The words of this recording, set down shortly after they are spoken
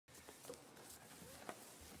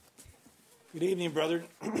Good evening, brother.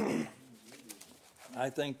 I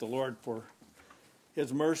thank the Lord for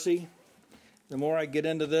His mercy. The more I get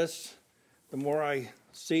into this, the more I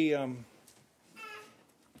see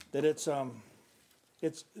that it's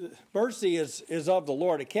mercy is of the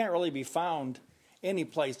Lord. It can't really be found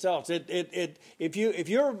anyplace else. If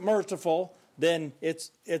you're merciful, then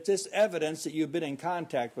it's this evidence that you've been in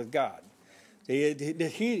contact with God.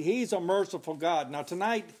 He's a merciful God. Now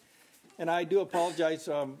tonight. And I do apologize.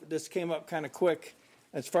 This came up kind of quick.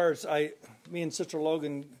 As far as me and Sister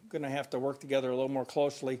Logan going to have to work together a little more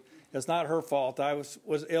closely. It's not her fault. I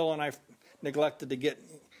was ill and I neglected to get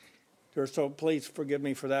to her. So please forgive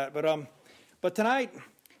me for that. But tonight,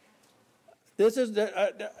 this is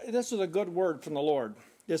a good word from the Lord.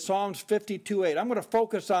 It's Psalms 52:8. I'm going to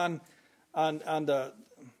focus on the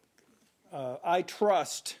I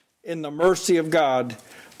trust in the mercy of God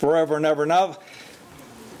forever and ever. Now.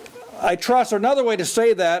 I trust, or another way to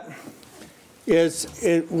say that is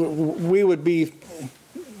we're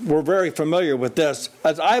very familiar with this.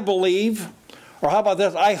 As I believe, or how about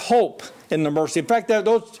this, I hope in the mercy. In fact,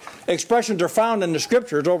 those expressions are found in the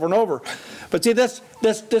scriptures over and over. But see, this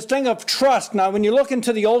thing of trust, now when you look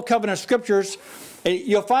into the Old Covenant scriptures,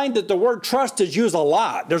 you'll find that the word trust is used a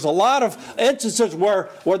lot. There's a lot of instances where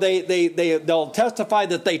they'll testify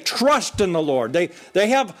that they trust in the Lord. They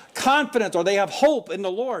have confidence or they have hope in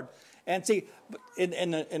the Lord. And see, in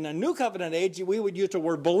the New Covenant age, we would use the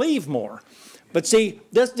word believe more. But see,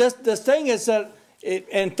 this thing is that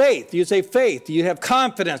in faith, you say faith, you have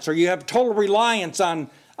confidence or you have total reliance on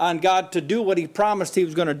God to do what He promised He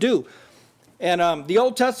was going to do. And the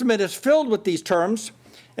Old Testament is filled with these terms.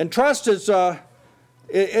 And trust is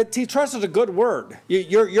trust is a good word.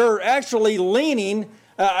 You're actually leaning.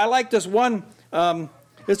 I like this one.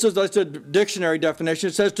 This is a dictionary definition.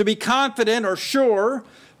 It says to be confident or sure.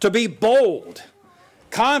 To be bold,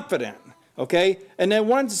 confident, okay? And then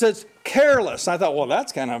one says careless. I thought, well,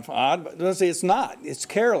 that's kind of odd, but let's say it's not. It's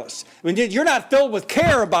careless. I mean, you're not filled with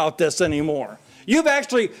care about this anymore.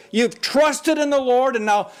 You've trusted in the Lord, and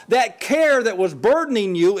now that care that was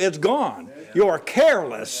burdening you is gone. You are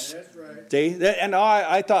careless. That's right. See? And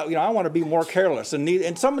I thought, I want to be more careless. And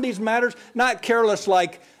in some of these matters, not careless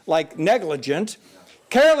like negligent,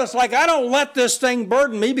 careless like I don't let this thing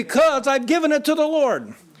burden me because I've given it to the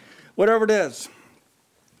Lord. Whatever it is,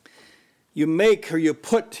 you make or you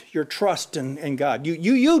put your trust in God.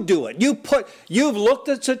 You do it. You've looked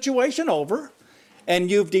the situation over, and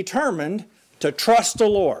you've determined to trust the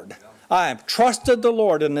Lord. I have trusted the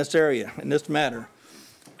Lord in this area, in this matter.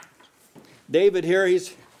 David here,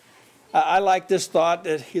 I like this thought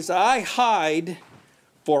that he said, I hide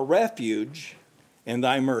for refuge in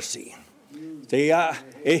Thy mercy. See,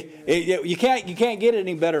 you can't get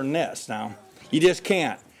any better than this. Now, you just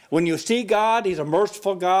can't. When you see God, He's a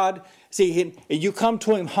merciful God. See, you come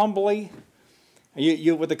to Him humbly,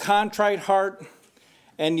 you with a contrite heart,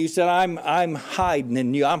 and you said, I'm hiding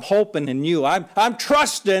in You. I'm hoping in You. I'm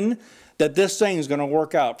trusting that this thing is going to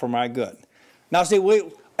work out for my good. Now, see,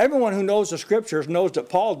 everyone who knows the Scriptures knows that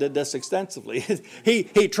Paul did this extensively.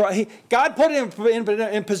 God put him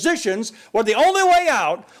in positions where the only way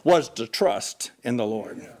out was to trust in the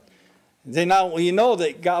Lord. Now you know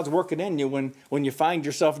that God's working in you when you find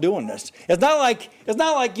yourself doing this. It's not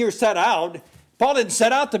like you're set out. Paul didn't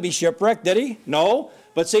set out to be shipwrecked, did he? No.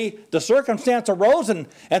 But see, the circumstance arose, and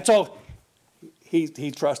so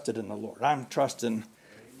he trusted in the Lord. I'm trusting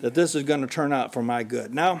that this is going to turn out for my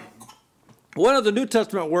good. Now, one of the New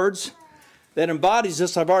Testament words that embodies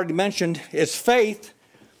this, I've already mentioned, is faith.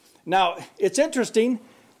 Now, it's interesting.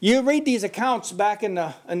 You read these accounts back in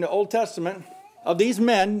the Old Testament of these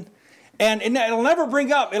men. And it'll never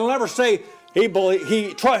it'll never say he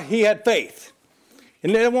had faith.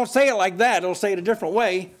 And it won't say it like that. It'll say it a different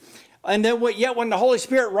way. And then yet when the Holy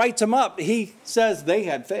Spirit writes them up, He says they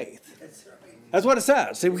had faith. That's what it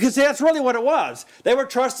says. Because that's really what it was. They were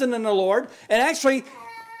trusting in the Lord. And actually,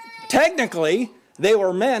 technically, they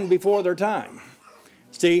were men before their time.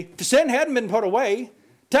 See, sin hadn't been put away.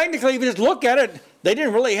 Technically, if you just look at it, they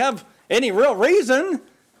didn't really have any real reason.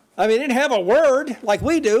 I mean, they didn't have a word like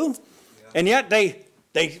we do. And yet they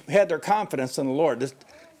had their confidence in the Lord.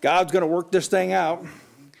 God's going to work this thing out.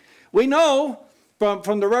 We know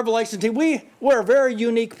from the Revelation team, we're a very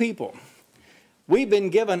unique people. We've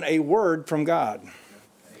been given a word from God.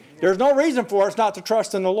 There's no reason for us not to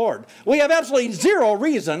trust in the Lord. We have absolutely zero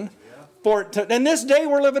reason for it in this day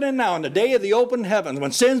we're living in now, in the day of the open heavens,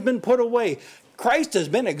 when sin's been put away. Christ has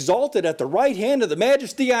been exalted at the right hand of the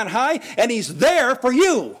Majesty on high, and He's there for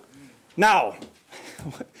you. Now,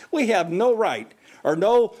 we have no right,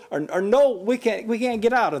 we can't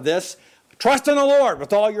get out of this Trust in the Lord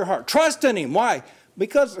with all your heart. Trust in Him. Why?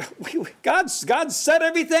 Because God set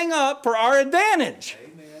everything up for our advantage.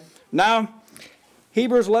 Amen. Now,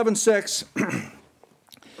 Hebrews 11:6.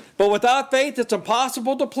 But without faith, it's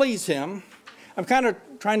impossible to please Him. I'm kind of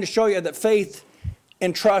trying to show you that faith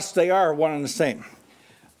and trust, they are one and the same.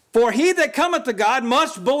 For he that cometh to God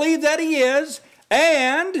must believe that He is,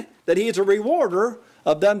 and that He is a rewarder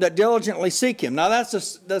of them that diligently seek Him. Now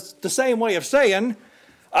that's the same way of saying,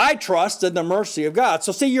 I trust in the mercy of God.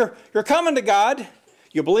 So see, you're coming to God,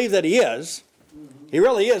 you believe that He is. He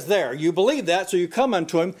really is there. You believe that, so you come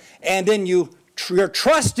unto Him, and then you're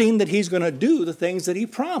trusting that He's going to do the things that He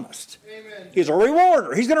promised. Amen. He's a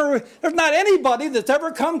rewarder. There's not anybody that's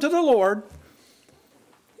ever come to the Lord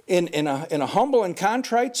in a humble and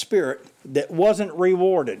contrite spirit that wasn't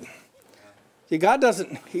rewarded. See, God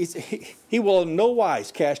doesn't, He will in no wise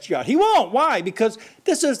cast you out. He won't. Why? Because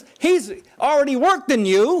He's already worked in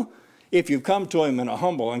you if you've come to Him in a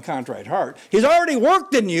humble and contrite heart. He's already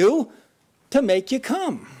worked in you to make you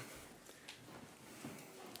come.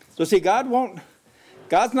 So see,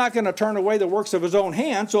 God's not going to turn away the works of His own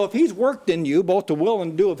hand. So if He's worked in you both to will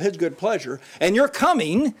and do of His good pleasure, and you're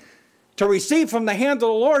coming to receive from the hand of the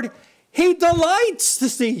Lord, He delights to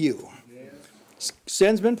see you. Yes.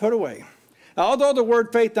 Sin's been put away. Now, although the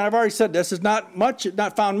word faith, and I've already said this, is not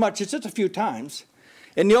found much, it's just a few times.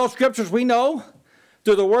 In the old scriptures, we know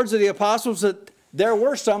through the words of the apostles that there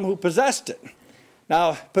were some who possessed it.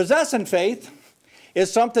 Now, possessing faith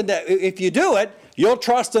is something that if you do it, you'll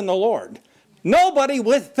trust in the Lord. Nobody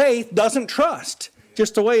with faith doesn't trust,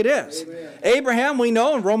 just the way it is. Amen. Abraham, we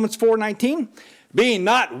know in Romans 4:19, being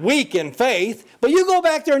not weak in faith, but you go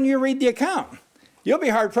back there and you read the account. You'll be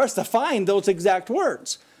hard-pressed to find those exact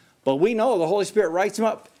words. But we know the Holy Spirit writes him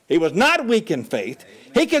up. He was not weak in faith.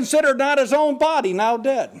 He considered not his own body now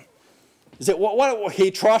dead. Is it what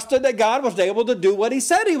he trusted that God was able to do what He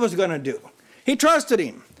said He was going to do. He trusted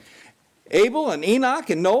Him. Abel and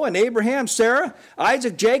Enoch and Noah and Abraham, Sarah,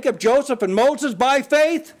 Isaac, Jacob, Joseph, and Moses, by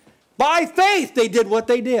faith they did what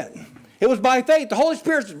they did. It was by faith. The Holy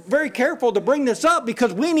Spirit's very careful to bring this up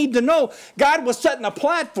because we need to know God was setting a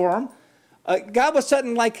platform. God was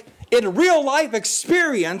setting, like, in a real life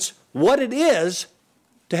experience, what it is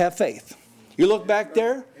to have faith. You look back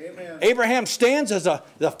there, Amen. Abraham stands as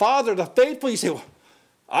the father of the faithful. You say, well,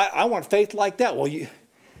 I want faith like that. Well, you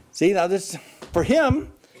see, now this, for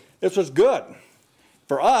him, this was good.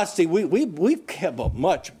 For us, see, we have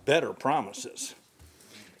much better promises.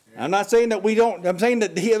 I'm not saying that we don't. I'm saying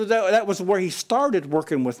that that was where he started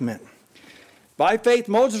working with men. By faith,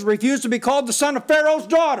 Moses refused to be called the son of Pharaoh's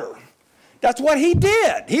daughter. That's what he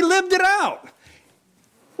did. He lived it out. It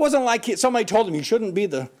wasn't like somebody told him you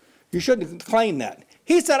shouldn't claim that.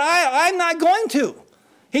 He said, I'm not going to.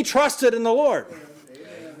 He trusted in the Lord.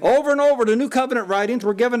 Amen. Over and over, the New Covenant writings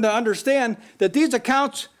were given to understand that these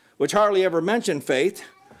accounts, which hardly ever mention faith,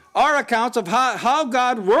 are accounts of how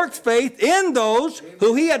God worked faith in those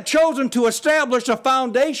who He had chosen to establish a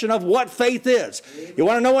foundation of what faith is. You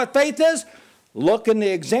want to know what faith is? Look in the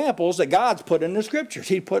examples that God's put in the Scriptures.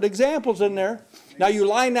 He put examples in there. Now you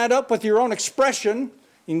line that up with your own expression,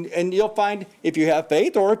 and you'll find if you have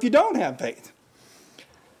faith or if you don't have faith.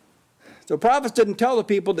 The prophets didn't tell the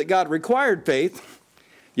people that God required faith.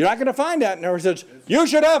 You're not going to find that in there. It says, you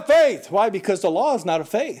should have faith. Why? Because the law is not of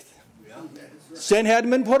faith. Sin hadn't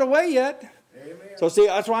been put away yet. Amen. So see,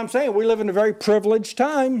 that's why I'm saying we live in a very privileged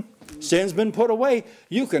time. Sin's been put away.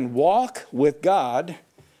 You can walk with God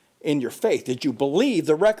in your faith. That you believe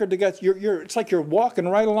the record that God, it's like you're walking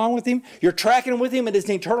right along with Him. You're tracking with Him in His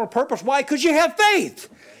eternal purpose. Why? Because you have faith.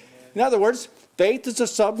 Amen. In other words, faith is the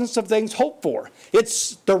substance of things hoped for.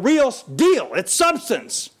 It's the real deal. It's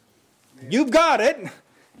substance. Amen. You've got it.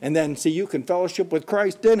 And then, see, you can fellowship with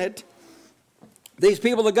Christ in it. These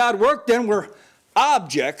people that God worked in were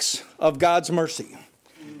objects of God's mercy.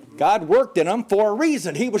 God worked in them for a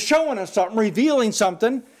reason. He was showing us something, revealing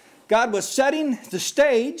something. God was setting the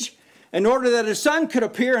stage in order that His Son could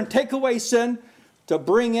appear and take away sin to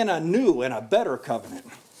bring in a new and a better covenant.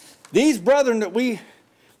 These brethren that we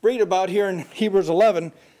read about here in Hebrews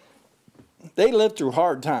 11, they lived through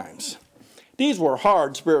hard times. These were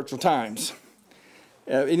hard spiritual times.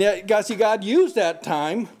 And yet, God used that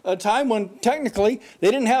time, a time when technically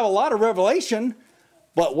they didn't have a lot of revelation,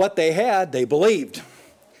 but what they had, they believed.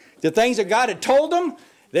 The things that God had told them,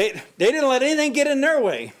 they didn't let anything get in their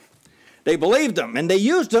way. They believed them, and they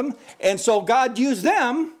used them, and so God used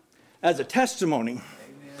them as a testimony. Amen.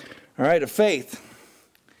 All right, of faith.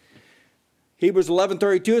 Hebrews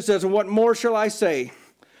 11:32, it says, and what more shall I say?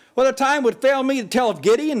 Well, the time would fail me to tell of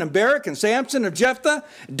Gideon and Barak and Samson and Jephthah,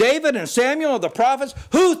 David and Samuel and the prophets,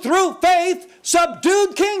 who through faith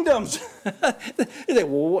subdued kingdoms.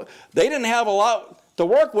 Well, they didn't have a lot to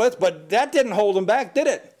work with, but that didn't hold them back, did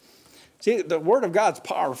it? See, the word of God's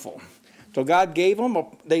powerful. So God gave them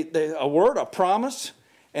a word, a promise,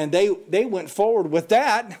 and they went forward with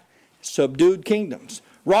that, subdued kingdoms,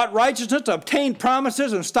 wrought righteousness, obtained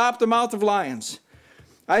promises, and stopped the mouth of lions.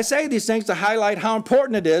 I say these things to highlight how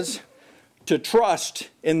important it is to trust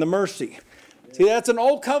in the mercy. See, that's an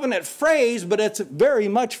old covenant phrase, but it's very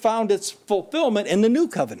much found its fulfillment in the new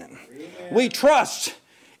covenant. Amen. We trust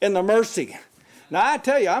in the mercy. Now, I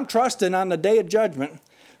tell you, I'm trusting on the day of judgment.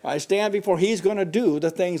 I stand before he's going to do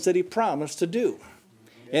the things that he promised to do.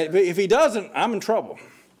 And if he doesn't, I'm in trouble.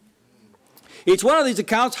 Each one of these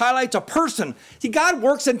accounts highlights a person. See, God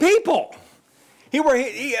works in people.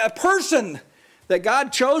 A person that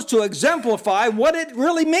God chose to exemplify what it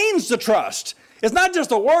really means to trust. It's not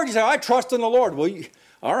just a word. You say, I trust in the Lord. Well,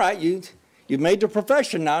 all right, you've made the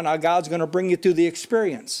profession now. Now God's going to bring you through the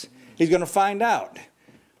experience. He's going to find out.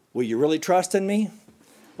 Will you really trust in me?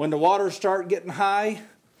 When the waters start getting high,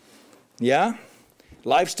 yeah?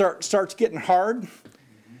 Life starts getting hard.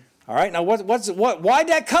 All right, now why'd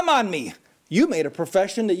that come on me? You made a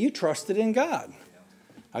profession that you trusted in God.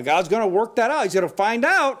 Now God's going to work that out. He's going to find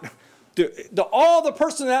out. All the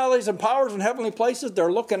personalities and powers in heavenly places,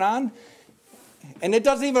 they're looking on. And it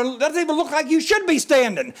doesn't even look like you should be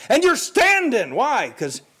standing. And you're standing. Why?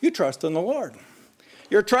 Because you trust in the Lord.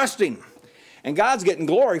 You're trusting. And God's getting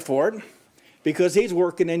glory for it because he's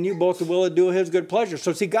working in you both the will and do his good pleasure.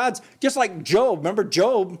 So see, God's just like Job. Remember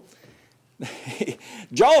Job?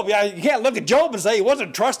 Job, yeah, you can't look at Job and say he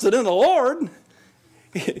wasn't trusted in the Lord.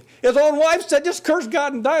 His own wife said, just curse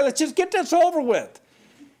God and die. Let's just get this over with.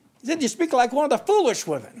 He said, you speak like one of the foolish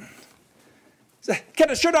women. He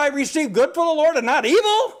said, should I receive good from the Lord and not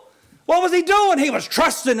evil? What was he doing? He was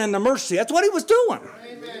trusting in the mercy. That's what he was doing.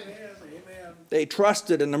 Amen. They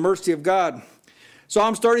trusted in the mercy of God.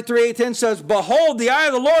 Psalms 33:8-10 says, behold, the eye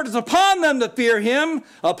of the Lord is upon them that fear him,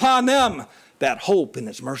 upon them that hope in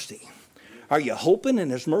his mercy. Are you hoping in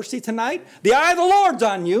his mercy tonight? The eye of the Lord's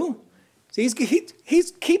on you. See,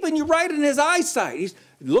 he's keeping you right in his eyesight.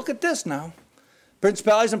 Look at this now.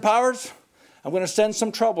 Principalities and powers, I'm going to send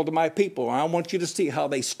some trouble to my people. I want you to see how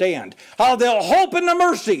they stand, how they'll hope in the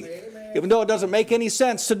mercy, amen, even though it doesn't make any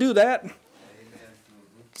sense to do that. Amen.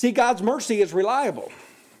 See, God's mercy is reliable.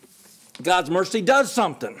 God's mercy does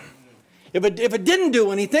something. If it didn't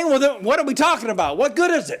do anything, well, then what are we talking about? What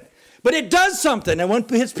good is it? But it does something, and when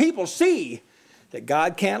his people see that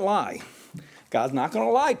God can't lie, God's not going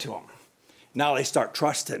to lie to them. Now they start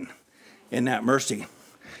trusting in that mercy.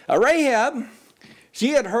 Rahab, she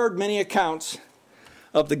had heard many accounts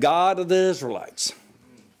of the God of the Israelites.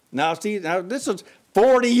 Now, see, this is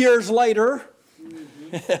 40 years later.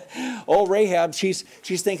 Oh, Rahab, she's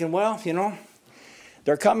thinking, well,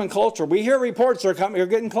 they're coming closer. We hear reports they're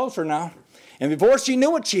getting closer now. And before she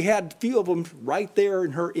knew it, she had a few of them right there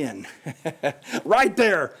in her inn. Right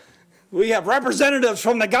there. We have representatives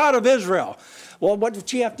from the God of Israel. Well, what did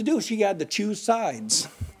she have to do? She had to choose sides.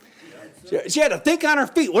 She had to think on her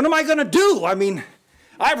feet. What am I going to do? I mean,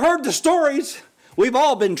 I've heard the stories. We've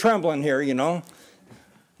all been trembling here,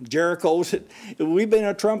 Jericho's, we've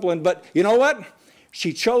been trembling. But you know what?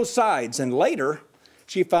 She chose sides. And later,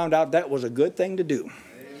 she found out that was a good thing to do.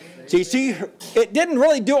 See, it didn't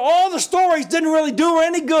really do, all the stories didn't really do her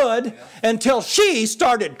any good until she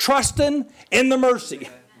started trusting in the mercy.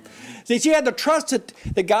 See, she had to trust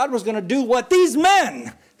that God was going to do what these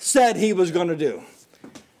men said he was going to do.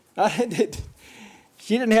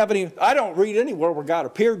 She didn't have any, I don't read anywhere where God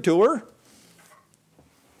appeared to her.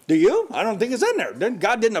 Do you? I don't think it's in there.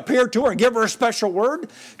 God didn't appear to her and give her a special word.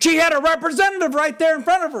 She had a representative right there in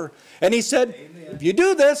front of her. And he said, amen, if you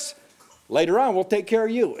do this, later on we'll take care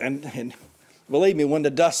of you. And believe me, when the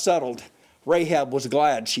dust settled, Rahab was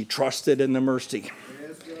glad she trusted in the mercy.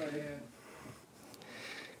 Yes, go ahead.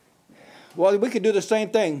 Well, we could do the same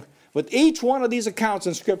thing. With each one of these accounts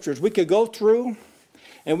in scriptures, we could go through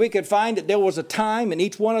and we could find that there was a time in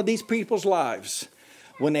each one of these people's lives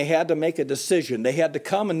when they had to make a decision. They had to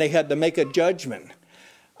come and they had to make a judgment.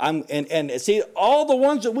 And see, all the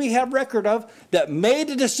ones that we have record of that made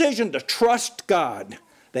a decision to trust God,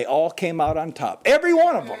 they all came out on top. Every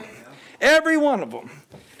one of them. Every one of them.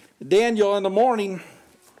 Daniel in the morning,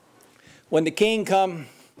 when the king come,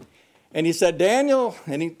 and he said, Daniel,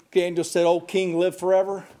 and Daniel said, oh, king, live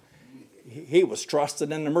forever. He was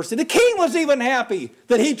trusted in the mercy. The king was even happy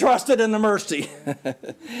that he trusted in the mercy.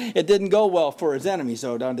 It didn't go well for his enemies,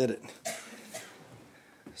 though, did it?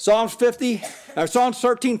 Psalms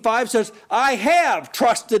 13:5 says, I have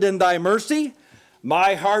trusted in thy mercy.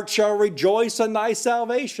 My heart shall rejoice in thy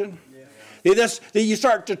salvation. Yeah. You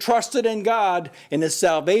start to trust it in God and his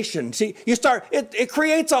salvation. See, it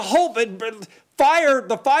creates a hope. The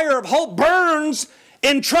fire of hope burns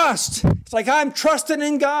in trust. It's like, I'm trusting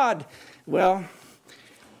in God. Well,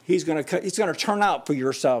 he's going to turn out for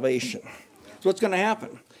your salvation. That's what's going to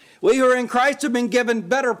happen. We who are in Christ have been given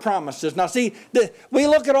better promises. Now see, we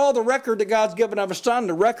look at all the record that God's given of his Son,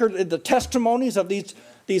 the testimonies of these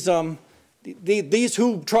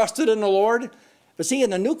who trusted in the Lord. But see,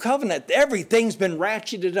 in the new covenant, everything's been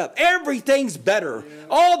ratcheted up. Everything's better. Yeah.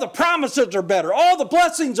 All the promises are better. All the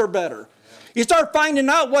blessings are better. You start finding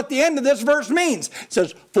out what the end of this verse means. It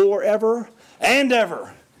says, forever and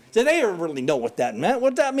ever. So they didn't really know what that meant.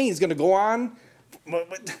 What that means is going to go on.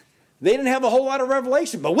 They didn't have a whole lot of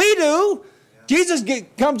revelation, but we do. Yeah. Jesus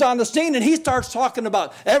comes on the scene and he starts talking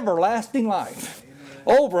about everlasting life. Amen.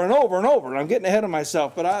 Over and over and over. And I'm getting ahead of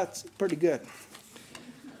myself, but it's pretty good.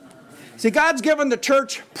 See, God's given the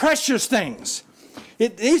church precious things.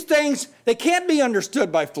 These things, they can't be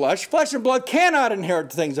understood by flesh. Flesh and blood cannot inherit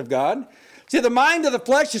the things of God. See, the mind of the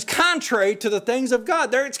flesh is contrary to the things of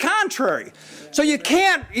God. It's contrary. So you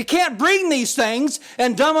can't bring these things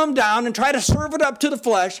and dumb them down and try to serve it up to the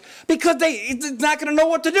flesh because it's not going to know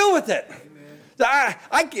what to do with it. I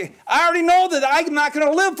already know that I'm not going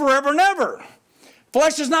to live forever and ever.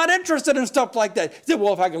 Flesh is not interested in stuff like that. You say,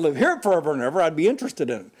 well, if I could live here forever and ever, I'd be interested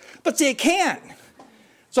in it. But see, it can't.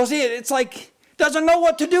 So see, it's like, it doesn't know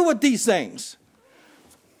what to do with these things.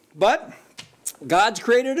 But God's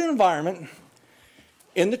created an environment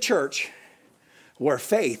in the church where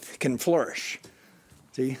faith can flourish.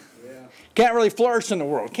 See? Yeah. Can't really flourish in the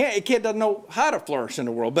world. It doesn't know how to flourish in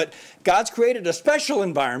the world. But God's created a special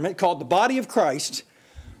environment called the body of Christ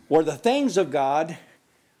where the things of God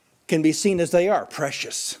can be seen as they are,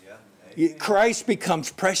 precious. Yeah. Christ becomes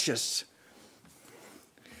precious.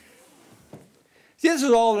 See, this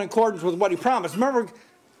is all in accordance with what he promised. Remember,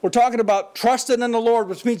 we're talking about trusting in the Lord,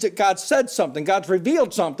 which means that God said something. God's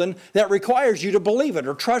revealed something that requires you to believe it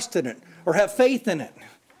or trust in it or have faith in it.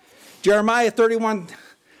 Jeremiah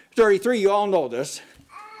 31:33, you all know this.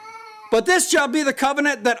 But this shall be the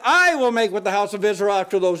covenant that I will make with the house of Israel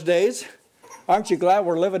after those days. Aren't you glad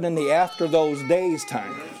we're living in the after those days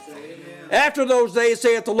time? After those days,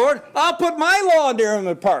 saith the Lord, I'll put my law in their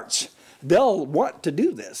inward parts. They'll want to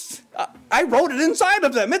do this. I wrote it inside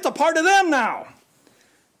of them. It's a part of them now.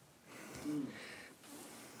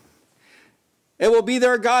 It will be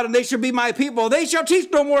their God, and they shall be my people. They shall teach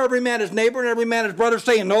no more every man his neighbor and every man his brother,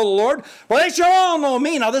 saying, know the Lord. For they shall all know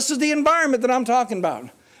me. Now, this is the environment that I'm talking about.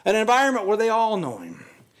 An environment where they all know him.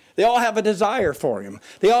 They all have a desire for him.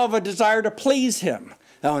 They all have a desire to please him.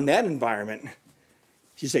 Now, in that environment,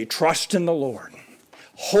 you say, trust in the Lord.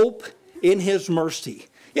 Hope in his mercy.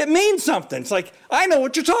 It means something. It's like, I know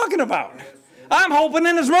what you're talking about. I'm hoping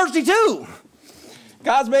in his mercy too.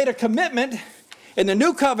 God's made a commitment in the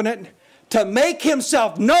new covenant to make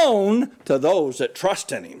himself known to those that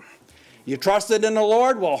trust in him. You trusted in the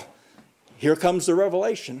Lord? Well, here comes the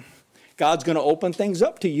revelation. God's going to open things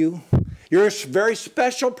up to you. You're a very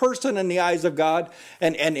special person in the eyes of God,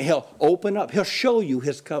 and he'll open up. He'll show you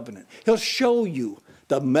his covenant. He'll show you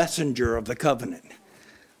the messenger of the covenant.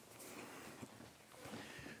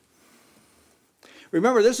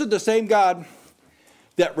 Remember, this is the same God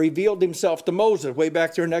that revealed himself to Moses way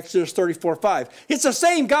back there in Exodus 34:5. It's the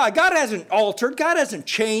same God. God hasn't altered. God hasn't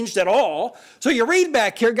changed at all. So you read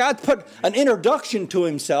back here, God put an introduction to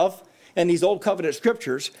himself in these old covenant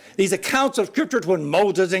scriptures, these accounts of scriptures when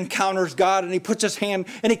Moses encounters God and he puts his hand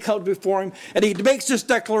and he comes before him and he makes this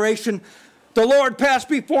declaration. The Lord passed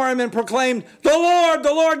before him and proclaimed, the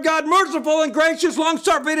Lord God, merciful and gracious,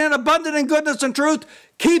 long-suffering and abundant in goodness and truth,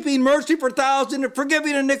 keeping mercy for thousands and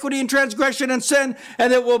forgiving iniquity and transgression and sin,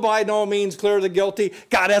 and it will by no means clear the guilty.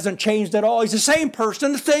 God hasn't changed at all. He's the same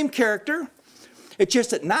person, the same character. It's just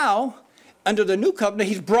that now, under the new covenant,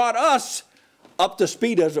 he's brought us up to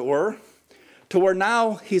speed, as it were, to where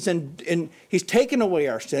now he's taken away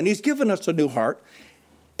our sin. He's given us a new heart,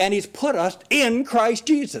 and he's put us in Christ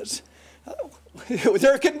Jesus.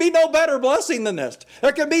 There can be no better blessing than this.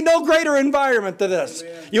 There can be no greater environment than this.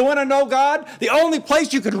 Amen. You want to know God? The only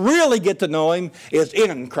place you could really get to know him is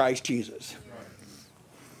in Christ Jesus.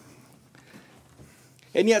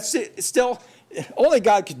 And yet, still, only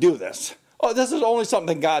God could do this. Oh, this is only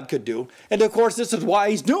something God could do. And of course, this is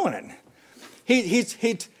why he's doing it.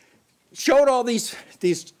 He showed all these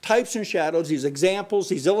types and shadows, these examples,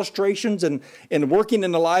 these illustrations, and working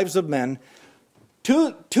in the lives of men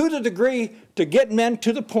to the degree to get men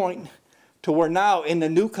to the point to where now in the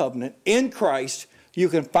new covenant, in Christ, you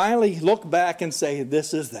can finally look back and say,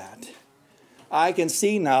 this is that. I can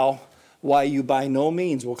see now why you by no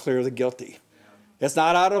means will clear the guilty. It's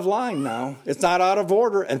not out of line now. It's not out of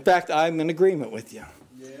order. In fact, I'm in agreement with you.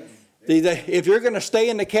 Yes. If you're going to stay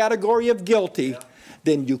in the category of guilty,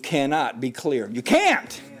 then you cannot be clear. You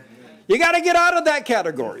can't. You got to get out of that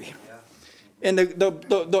category. And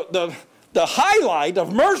the highlight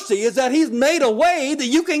of mercy is that he's made a way that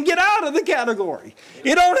you can get out of the category.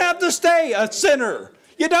 You don't have to stay a sinner.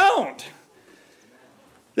 You don't.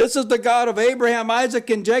 This is the God of Abraham, Isaac,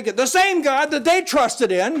 and Jacob. The same God that they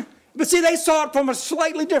trusted in. But see, they saw it from a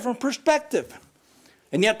slightly different perspective.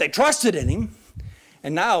 And yet they trusted in him.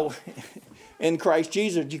 And now, in Christ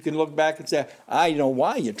Jesus, you can look back and say, I know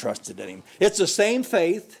why you trusted in him. It's the same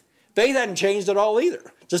faith. Faith hadn't changed at all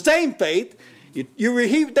either. It's the same faith.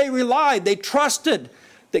 They relied, they trusted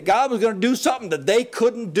that God was going to do something that they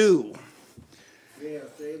couldn't do. Yes,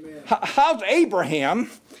 amen. How's Abraham?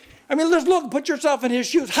 I mean, let's look, put yourself in his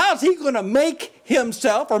shoes. How's he going to make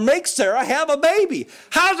himself or make Sarah have a baby?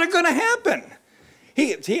 How's it going to happen?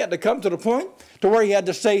 He had to come to the point to where he had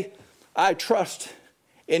to say, I trust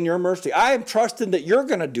in your mercy. I am trusting that you're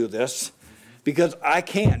going to do this because I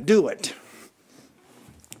can't do it.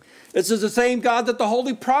 This is the same God that the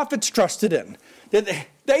holy prophets trusted in.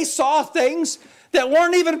 They saw things that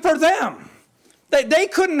weren't even for them. They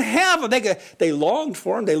couldn't have them. They longed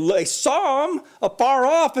for them. They saw them afar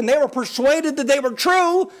off, and they were persuaded that they were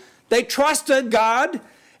true. They trusted God,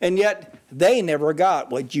 and yet they never got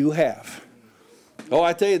what you have. Oh,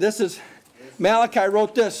 I tell you, this is, Malachi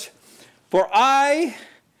wrote this, for I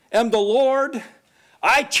am the Lord,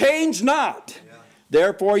 I change not. Yeah.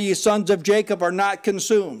 Therefore, ye sons of Jacob are not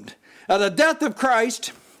consumed. Now, the death of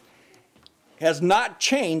Christ has not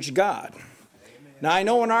changed God. Amen. Now, I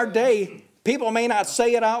know in our day, people may not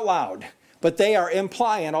say it out loud, but they are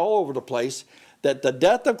implying all over the place that the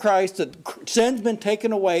death of Christ, that sin's been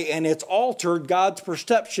taken away, and it's altered God's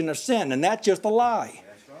perception of sin, and that's just a lie.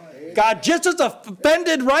 Right. God just as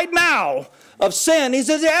offended right now of sin as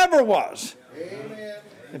he ever was. Amen.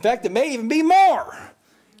 In fact, it may even be more.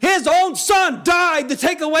 His own son died to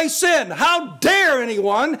take away sin. How dare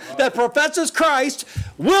anyone that professes Christ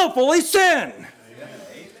willfully sin?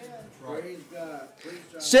 Amen.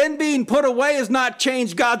 Sin being put away has not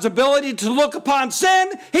changed God's ability to look upon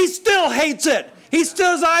sin. He still hates it. His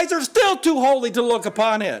eyes are still too holy to look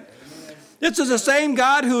upon it. Amen. This is the same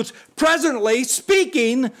God who's presently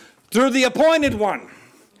speaking through the appointed one.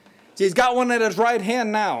 See, he's got one at his right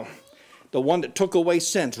hand now. The one that took away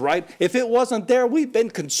sins, right? If it wasn't there, we'd been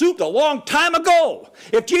consumed a long time ago.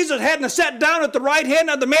 If Jesus hadn't sat down at the right hand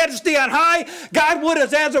of the majesty on high, God would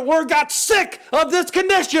have, as it were, got sick of this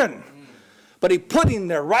condition. But he put him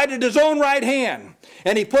there right at his own right hand.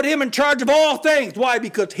 And he put him in charge of all things. Why?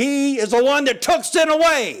 Because he is the one that took sin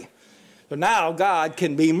away. So now God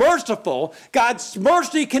can be merciful. God's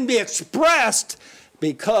mercy can be expressed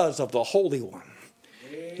because of the Holy One.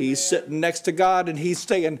 He's sitting next to God and he's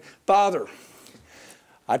saying, Father,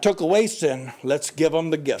 I took away sin. Let's give them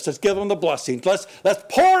the gifts. Let's give them the blessings. Let's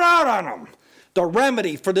pour it out on them, the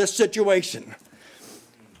remedy for this situation.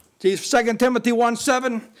 See, 2 Timothy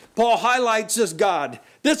 1:7, Paul highlights this God.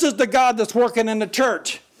 This is the God that's working in the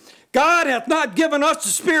church. God hath not given us the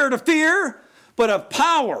spirit of fear, but of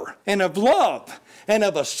power and of love and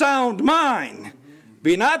of a sound mind.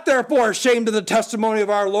 Be not therefore ashamed of the testimony of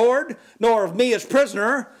our Lord, nor of me as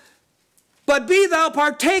prisoner, but be thou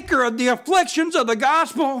partaker of the afflictions of the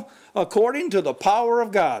gospel according to the power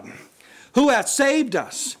of God, who hath saved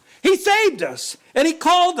us. He saved us, and he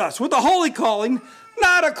called us with a holy calling,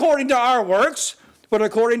 not according to our works, but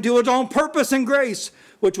according to his own purpose and grace,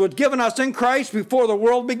 which was given us in Christ before the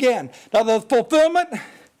world began. Now the fulfillment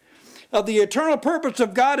of the eternal purpose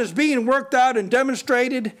of God is being worked out and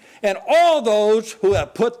demonstrated, and all those who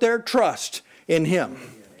have put their trust in him.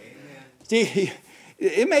 Amen. See,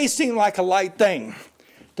 it may seem like a light thing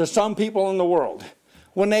to some people in the world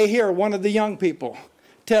when they hear one of the young people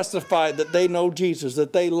testify that they know Jesus,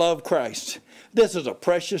 that they love Christ. This is a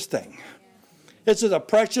precious thing. This is a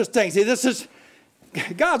precious thing. See, this is,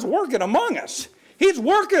 God's working among us. He's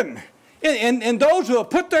working in those who have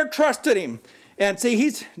put their trust in him. And see,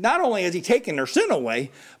 he's not only has he taken their sin away,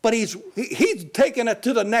 but he's taken it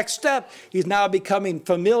to the next step. He's now becoming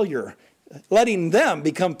familiar, letting them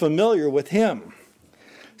become familiar with him.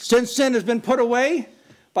 Since sin has been put away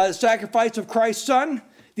by the sacrifice of Christ's Son,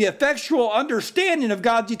 the effectual understanding of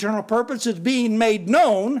God's eternal purpose is being made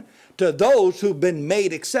known to those who've been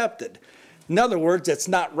made accepted. In other words, it's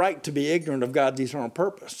not right to be ignorant of God's eternal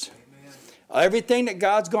purpose. Amen. Everything that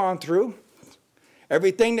God's gone through,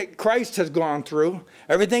 everything that Christ has gone through,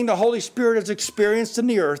 everything the Holy Spirit has experienced in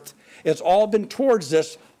the earth, it's all been towards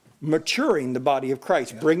this maturing the body of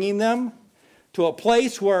Christ, bringing them to a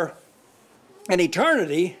place where in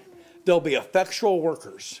eternity they'll be effectual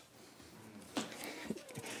workers.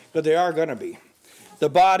 But they are going to be. The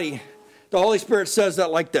body, the Holy Spirit says that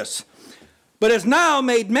like this. But is now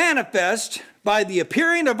made manifest by the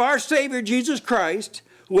appearing of our Savior Jesus Christ,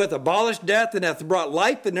 who hath abolished death and hath brought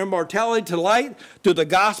life and immortality to light through the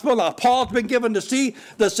gospel. Now Paul's been given to see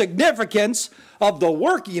the significance of the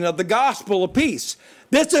working of the gospel of peace.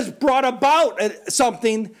 This has brought about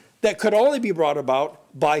something that could only be brought about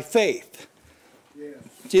by faith. Yeah.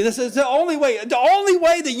 See, this is the only way. The only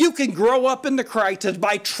way that you can grow up into Christ is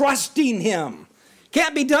by trusting Him.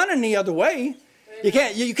 Can't be done any other way. You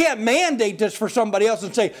can't mandate this for somebody else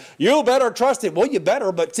and say, you better trust Him. Well, you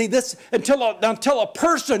better, but see this, until a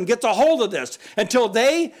person gets a hold of this, until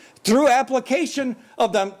they, through application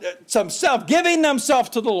of giving themselves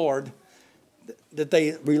to the Lord, that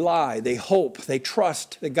they rely, they hope, they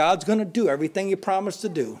trust that God's going to do everything He promised to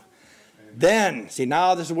do. Amen. Then, see,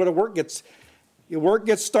 now this is where the work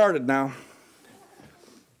gets started now.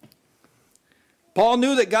 Paul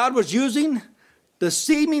knew that God was using the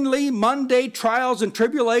seemingly mundane trials and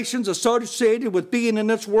tribulations associated with being in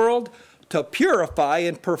this world to purify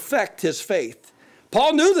and perfect his faith.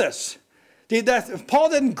 Paul knew this.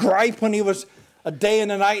 Paul didn't gripe when he was a day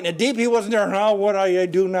and a night in the deep. He wasn't there, oh, what do I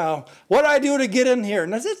do now? What do I do to get in here?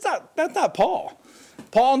 And that's not Paul.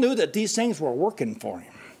 Paul knew that these things were working for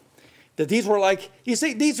him. That these were these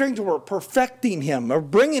things were perfecting him, or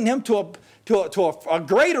bringing him to a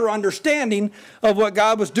greater understanding of what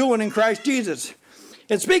God was doing in Christ Jesus.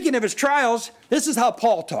 And speaking of his trials, this is how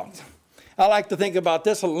Paul talked. I like to think about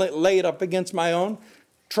this and lay it up against my own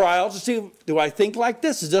trials to see, do I think like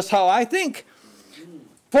this? Is this how I think?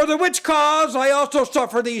 For the which cause I also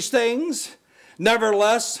suffer these things.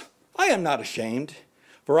 Nevertheless, I am not ashamed,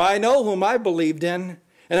 for I know whom I believed in,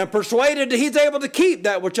 and am persuaded that He's able to keep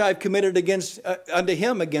that which I've committed unto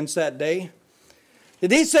Him against that day.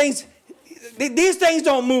 These things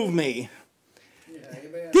don't move me.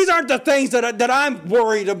 These aren't the things that I'm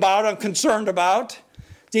worried about, I'm concerned about.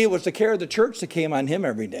 See, it was the care of the church that came on him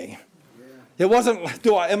every day. Yeah. It wasn't,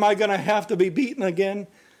 am I going to have to be beaten again?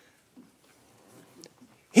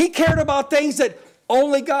 He cared about things that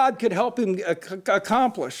only God could help him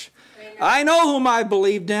accomplish. Amen. I know whom I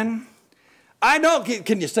believed in. I know,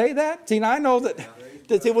 can you say that? See, I know that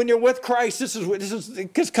when you're with Christ,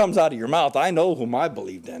 this comes out of your mouth. I know whom I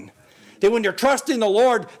believed in. That when you're trusting the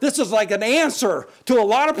Lord, this is like an answer to a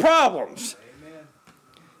lot of problems. Amen.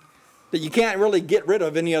 That you can't really get rid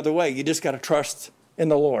of any other way. You just got to trust in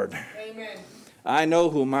the Lord. Amen. I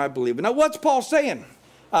know whom I believe in. Now, what's Paul saying?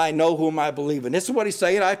 I know whom I believe in. This is what he's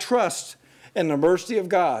saying. I trust in the mercy of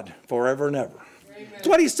God forever and ever. Amen. That's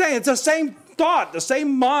what he's saying. It's the same thought, the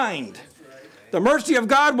same mind. The mercy of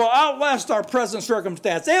God will outlast our present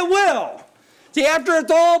circumstance. It will. See, after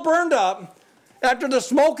it's all burned up, after the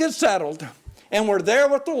smoke is settled, and we're there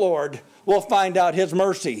with the Lord, we'll find out His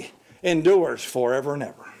mercy endures forever and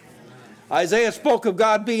ever. Isaiah spoke of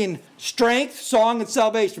God being strength, song, and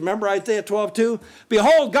salvation. Remember Isaiah 12:2?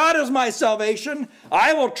 Behold, God is my salvation.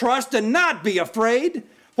 I will trust and not be afraid.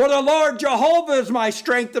 For the Lord Jehovah is my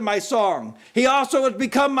strength and my song. He also has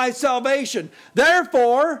become my salvation.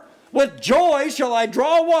 Therefore, with joy shall I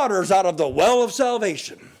draw waters out of the well of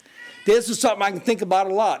salvation. This is something I can think about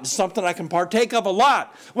a lot. It's something I can partake of a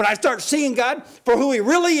lot. When I start seeing God for who He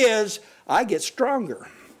really is, I get stronger.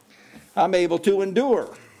 I'm able to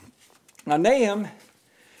endure. Now, Nahum,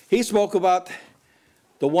 he spoke about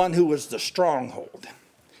the one who was the stronghold.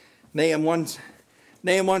 Nahum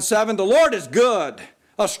 1:7, the Lord is good,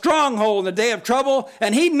 a stronghold in the day of trouble,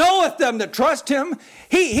 and He knoweth them that trust Him.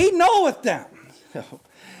 He knoweth them.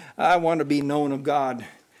 I want to be known of God.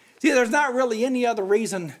 See, there's not really any other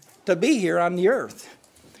reason to be here on the earth.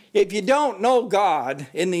 If you don't know God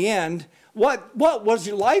in the end, what was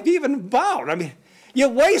your life even about? I mean, you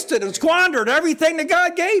wasted and squandered everything that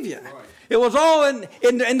God gave you. It was all in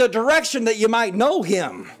the direction that you might know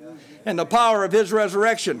Him and the power of His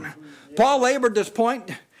resurrection. Paul labored this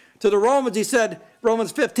point to the Romans. He said,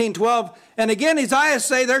 Romans 15:12, and again Isaiah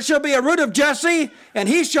say, there shall be a root of Jesse, and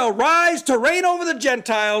he shall rise to reign over the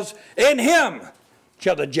Gentiles. In him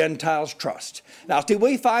shall the Gentiles trust. Now, see,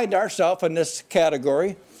 we find ourselves in this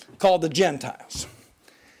category called the Gentiles.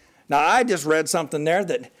 Now, I just read something there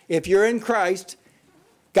that if you're in Christ,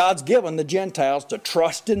 God's given the Gentiles to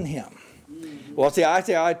trust in Him. Well, see, I'd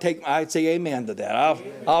say amen to that.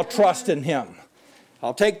 I'll trust in Him.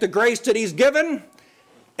 I'll take the grace that He's given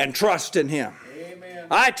and trust in Him. Amen.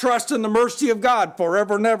 I trust in the mercy of God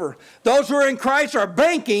forever and ever. Those who are in Christ are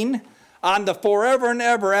banking on the forever and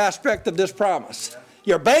ever aspect of this promise.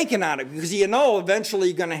 You're banking on it because you know eventually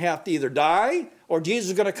you're going to have to either die or Jesus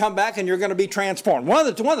is going to come back and you're going to be transformed. One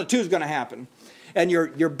of the two is going to happen. And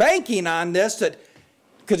you're banking on this that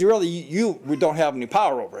because you don't have any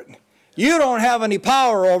power over it. You don't have any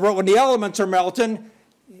power over it when the elements are melting.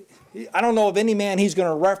 I don't know of any man he's going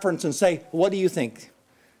to reference and say, what do you think?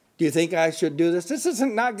 Do you think I should do this? This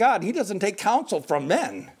isn't not God. He doesn't take counsel from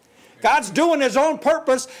men. God's doing his own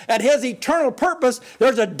purpose and his eternal purpose.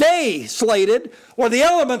 There's a day slated where the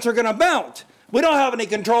elements are going to melt. We don't have any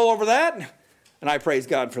control over that. And I praise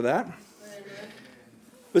God for that. Amen.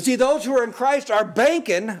 But see, those who are in Christ are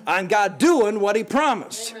banking on God doing what he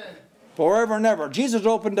promised. Amen. Forever and ever. Jesus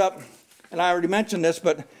opened up, and I already mentioned this,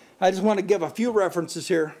 but I just want to give a few references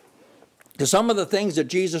here to some of the things that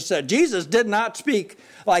Jesus said. Jesus did not speak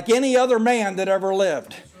like any other man that ever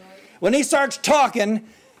lived. When he starts talking,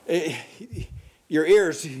 your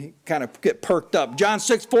ears kind of get perked up. John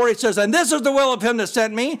 6:40 says, and this is the will of him that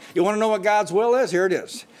sent me. You want to know what God's will is? Here it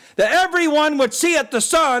is. That everyone which seeth the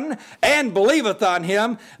Son and believeth on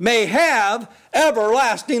him may have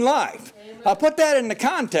everlasting life. Amen. I'll put that in the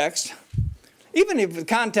context. Even if the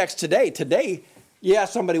context today, you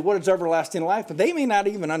ask somebody what is everlasting life, but they may not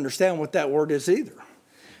even understand what that word is either.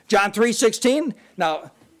 John 3:16.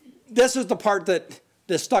 Now, this is the part that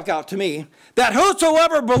stuck out to me. That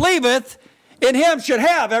whosoever believeth in him should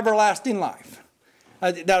have everlasting life.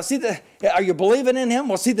 Now, see, are you believing in him?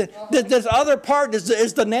 Well, see, this other part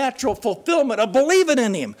is the natural fulfillment of believing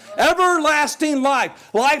in him. Everlasting life.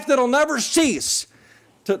 Life that will never cease.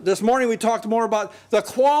 This morning we talked more about the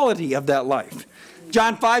quality of that life.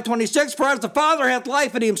 John 5:26, for as the Father hath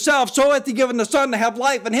life in himself, so hath he given the Son to have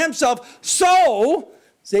life in himself. So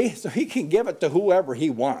he can give it to whoever he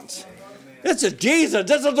wants. This is Jesus.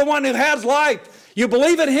 This is the one who has life. You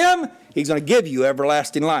believe in him, he's going to give you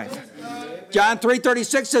everlasting life. John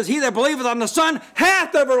 3:36 says, he that believeth on the Son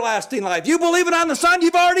hath everlasting life. You believe it on the Son,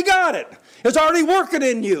 you've already got it. It's already working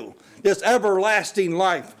in you, this everlasting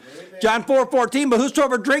life. John 4:14, but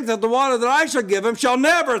whosoever drinketh the water that I shall give him shall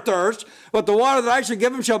never thirst, but the water that I shall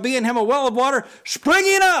give him shall be in him a well of water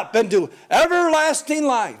springing up into everlasting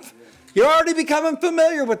life. You're already becoming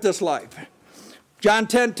familiar with this life. John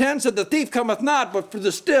 10:10 said, the thief cometh not, but for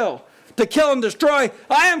the still, to kill and destroy.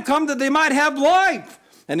 I am come that they might have life,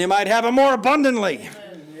 and they might have it more abundantly.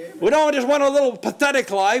 We don't just want a little pathetic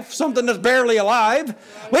life, something that's barely alive.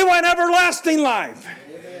 We want everlasting life.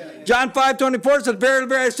 John 5:24 says, verily,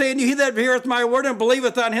 verily, I say unto you, he that heareth my word and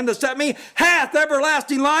believeth on him that sent me hath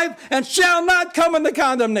everlasting life and shall not come into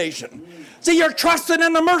condemnation. See, you're trusting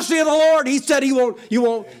in the mercy of the Lord. He said you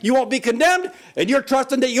won't be condemned, and you're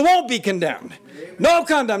trusting that you won't be condemned. No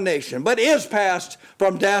condemnation, but is passed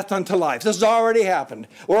from death unto life. This has already happened.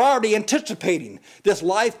 We're already anticipating this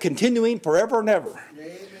life continuing forever and ever.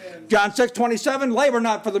 John 6:27, labor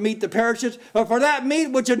not for the meat that perishes, but for that meat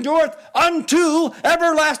which endureth unto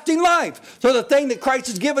everlasting life. So the thing that Christ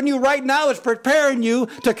has given you right now is preparing you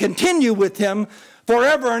to continue with him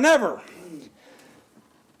forever and ever.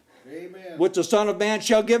 Amen. Which the Son of Man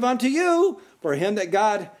shall give unto you, for him hath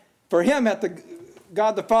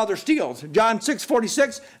God the Father steals. John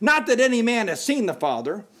 6:46, not that any man has seen the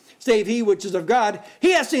Father, save he which is of God.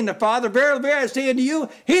 He hath seen the Father. Verily, verily, I say unto you,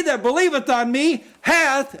 he that believeth on me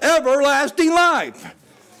hath everlasting life.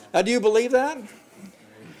 Now, do you believe that?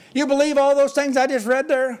 You believe all those things I just read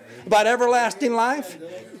there about everlasting life?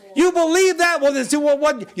 You believe that? Well, then see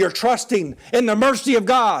what? You're trusting in the mercy of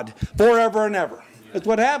God forever and ever. That's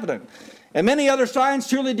what happened. And many other signs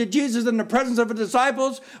truly did Jesus in the presence of his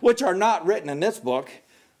disciples, which are not written in this book.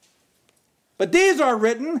 But these are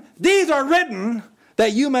written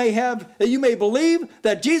that you may believe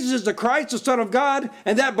that Jesus is the Christ, the Son of God,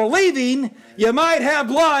 and that believing you might have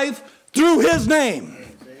life through his name.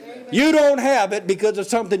 Amen. You don't have it because of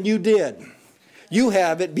something you did. You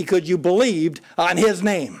have it because you believed on his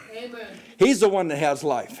name. Amen. He's the one that has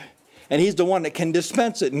life, and he's the one that can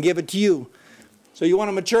dispense it and give it to you. So you want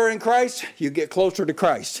to mature in Christ? You get closer to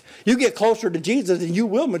Christ. You get closer to Jesus, and you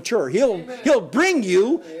will mature. He'll bring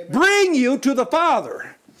you to the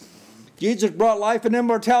Father. Jesus brought life and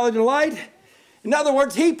immortality to light. In other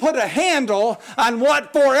words, he put a handle on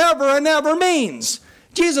what forever and ever means.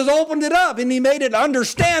 Jesus opened it up and he made it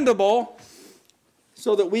understandable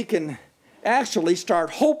so that we can actually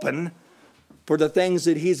start hoping for the things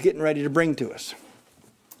that he's getting ready to bring to us.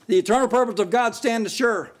 The eternal purpose of God stands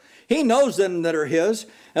sure. He knows them that are his.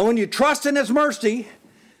 And when you trust in his mercy,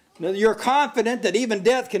 you're confident that even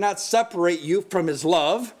death cannot separate you from his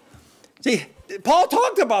love. See, Paul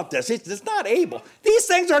talked about this. It's not able. These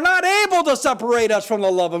things are not able to separate us from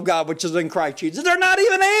the love of God, which is in Christ Jesus. They're not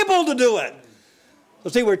even able to do it. So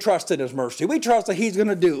see, we trust in his mercy. We trust that he's going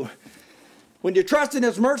to do. When you trust in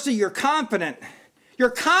his mercy, you're confident. You're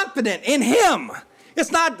confident in him.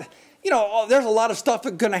 It's not, there's a lot of stuff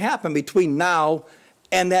that's going to happen between now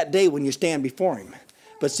and that day when you stand before him.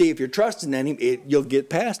 But see, if you're trusting in him, you'll get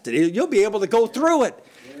past it. You'll be able to go through it.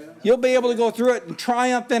 You'll be able to go through it and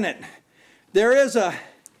triumph in it.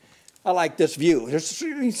 I like this view.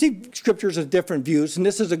 You see scriptures of different views, and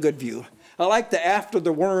this is a good view. I like the after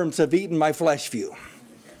the worms have eaten my flesh view.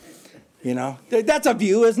 That's a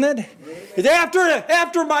view, isn't it? It's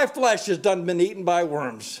after my flesh has been eaten by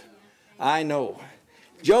worms. I know.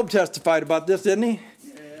 Job testified about this, didn't he?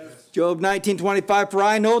 Yes. Job 19:25, for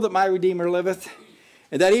I know that my Redeemer liveth,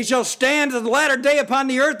 and that he shall stand at the latter day upon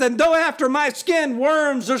the earth, and though after my skin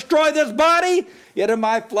worms destroy this body, yet in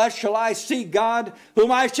my flesh shall I see God,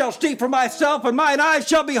 whom I shall see for myself, and mine eyes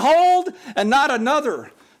shall behold, and not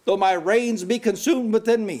another, though my reins be consumed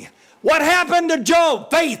within me. What happened to Job?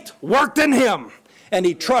 Faith worked in him, and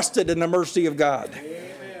he trusted in the mercy of God.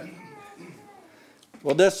 Amen.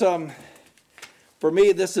 Well, this, for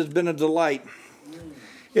me, this has been a delight.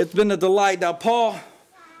 It's been a delight. Now, Paul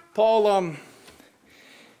saw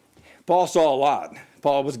a lot.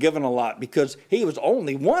 Paul was given a lot because he was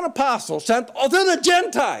only one apostle sent to the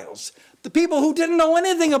Gentiles, the people who didn't know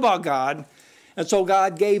anything about God. And so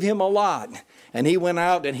God gave him a lot. And he went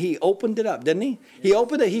out and he opened it up, didn't he? He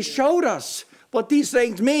opened it. He showed us what these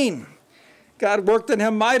things mean. God worked in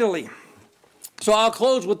him mightily. So I'll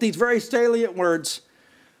close with these very salient words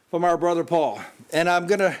from our brother Paul. And I'm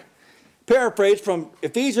going to paraphrase from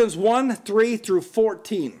Ephesians 1:3 through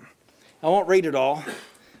 14. I won't read it all,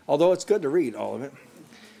 although it's good to read all of it.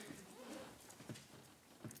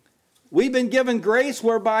 We've been given grace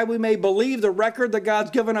whereby we may believe the record that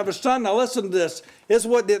God's given of his Son. Now listen to this. This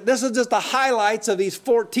is just the highlights of these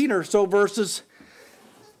 14 or so verses.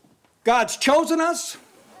 God's chosen us.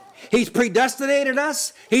 He's predestinated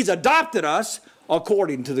us. He's adopted us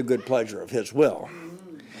according to the good pleasure of his will.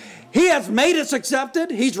 He has made us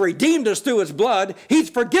accepted. He's redeemed us through his blood. He's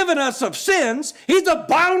forgiven us of sins. He's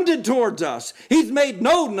abounded towards us. He's made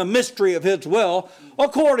known the mystery of his will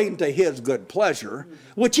according to his good pleasure,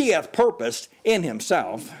 which he hath purposed in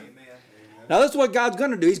himself. Amen. Now this is what God's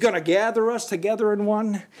going to do. He's going to gather us together in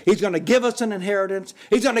one. He's going to give us an inheritance.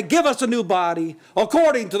 He's going to give us a new body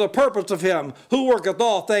according to the purpose of him who worketh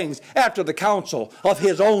all things after the counsel of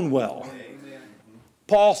his own will. Amen.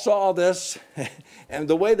 Paul saw this, and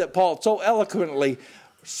the way that Paul so eloquently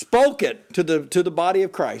spoke it to the body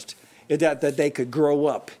of Christ is that they could grow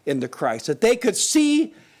up into Christ, that they could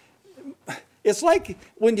see. It's like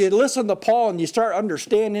when you listen to Paul and you start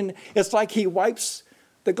understanding, it's like he wipes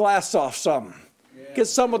the glass off some. Get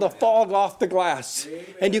some of the fog off the glass. Amen.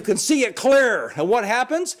 And you can see it clear. And what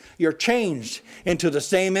happens? You're changed into the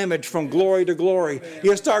same image from glory to glory. Amen.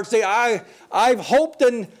 You start saying, I've hoped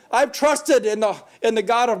and I've trusted in the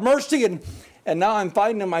God of mercy, and now I'm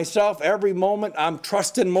finding myself every moment I'm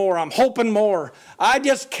trusting more, I'm hoping more. I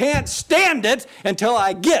just can't stand it until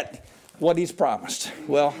I get what he's promised.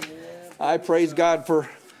 Well, I praise God for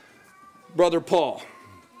Brother Paul.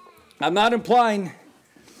 I'm not implying,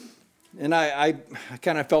 and I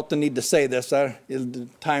kind of felt the need to say this in the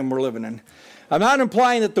time we're living in. I'm not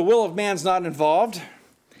implying that the will of man's not involved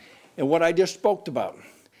in what I just spoke about.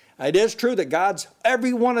 It is true that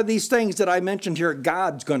every one of these things that I mentioned here,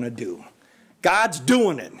 God's going to do. God's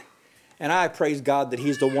doing it. And I praise God that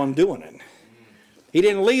he's the one doing it. He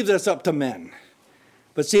didn't leave this up to men.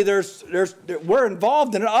 But see, we're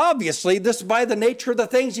involved in it. Obviously, this is by the nature of the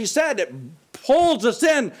things he said. It pulls us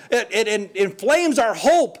in. It inflames our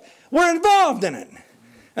hope. We're involved in it,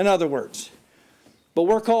 in other words. But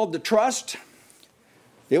we're called to trust.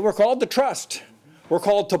 Yeah, we're called to trust. We're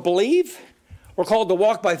called to believe. We're called to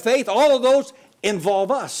walk by faith. All of those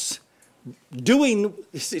involve us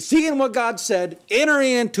seeing what God said,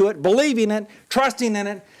 entering into it, believing it, trusting in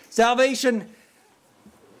it. Salvation,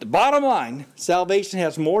 the bottom line, salvation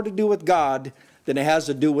has more to do with God than it has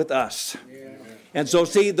to do with us. Yeah. And so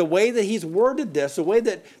see, the way that he's worded this, the way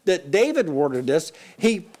that David worded this,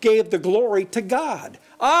 he gave the glory to God.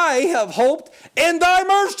 I have hoped in thy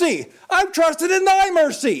mercy. I've trusted in thy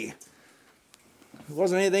mercy. It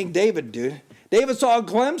wasn't anything David did. David saw a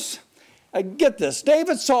glimpse. Get this.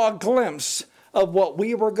 David saw a glimpse of what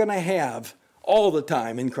we were going to have all the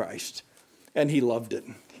time in Christ. And he loved it.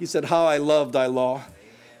 He said, how I love thy law.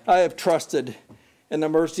 I have trusted in the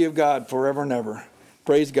mercy of God forever and ever.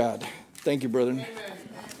 Praise God. Thank you, brethren. Amen.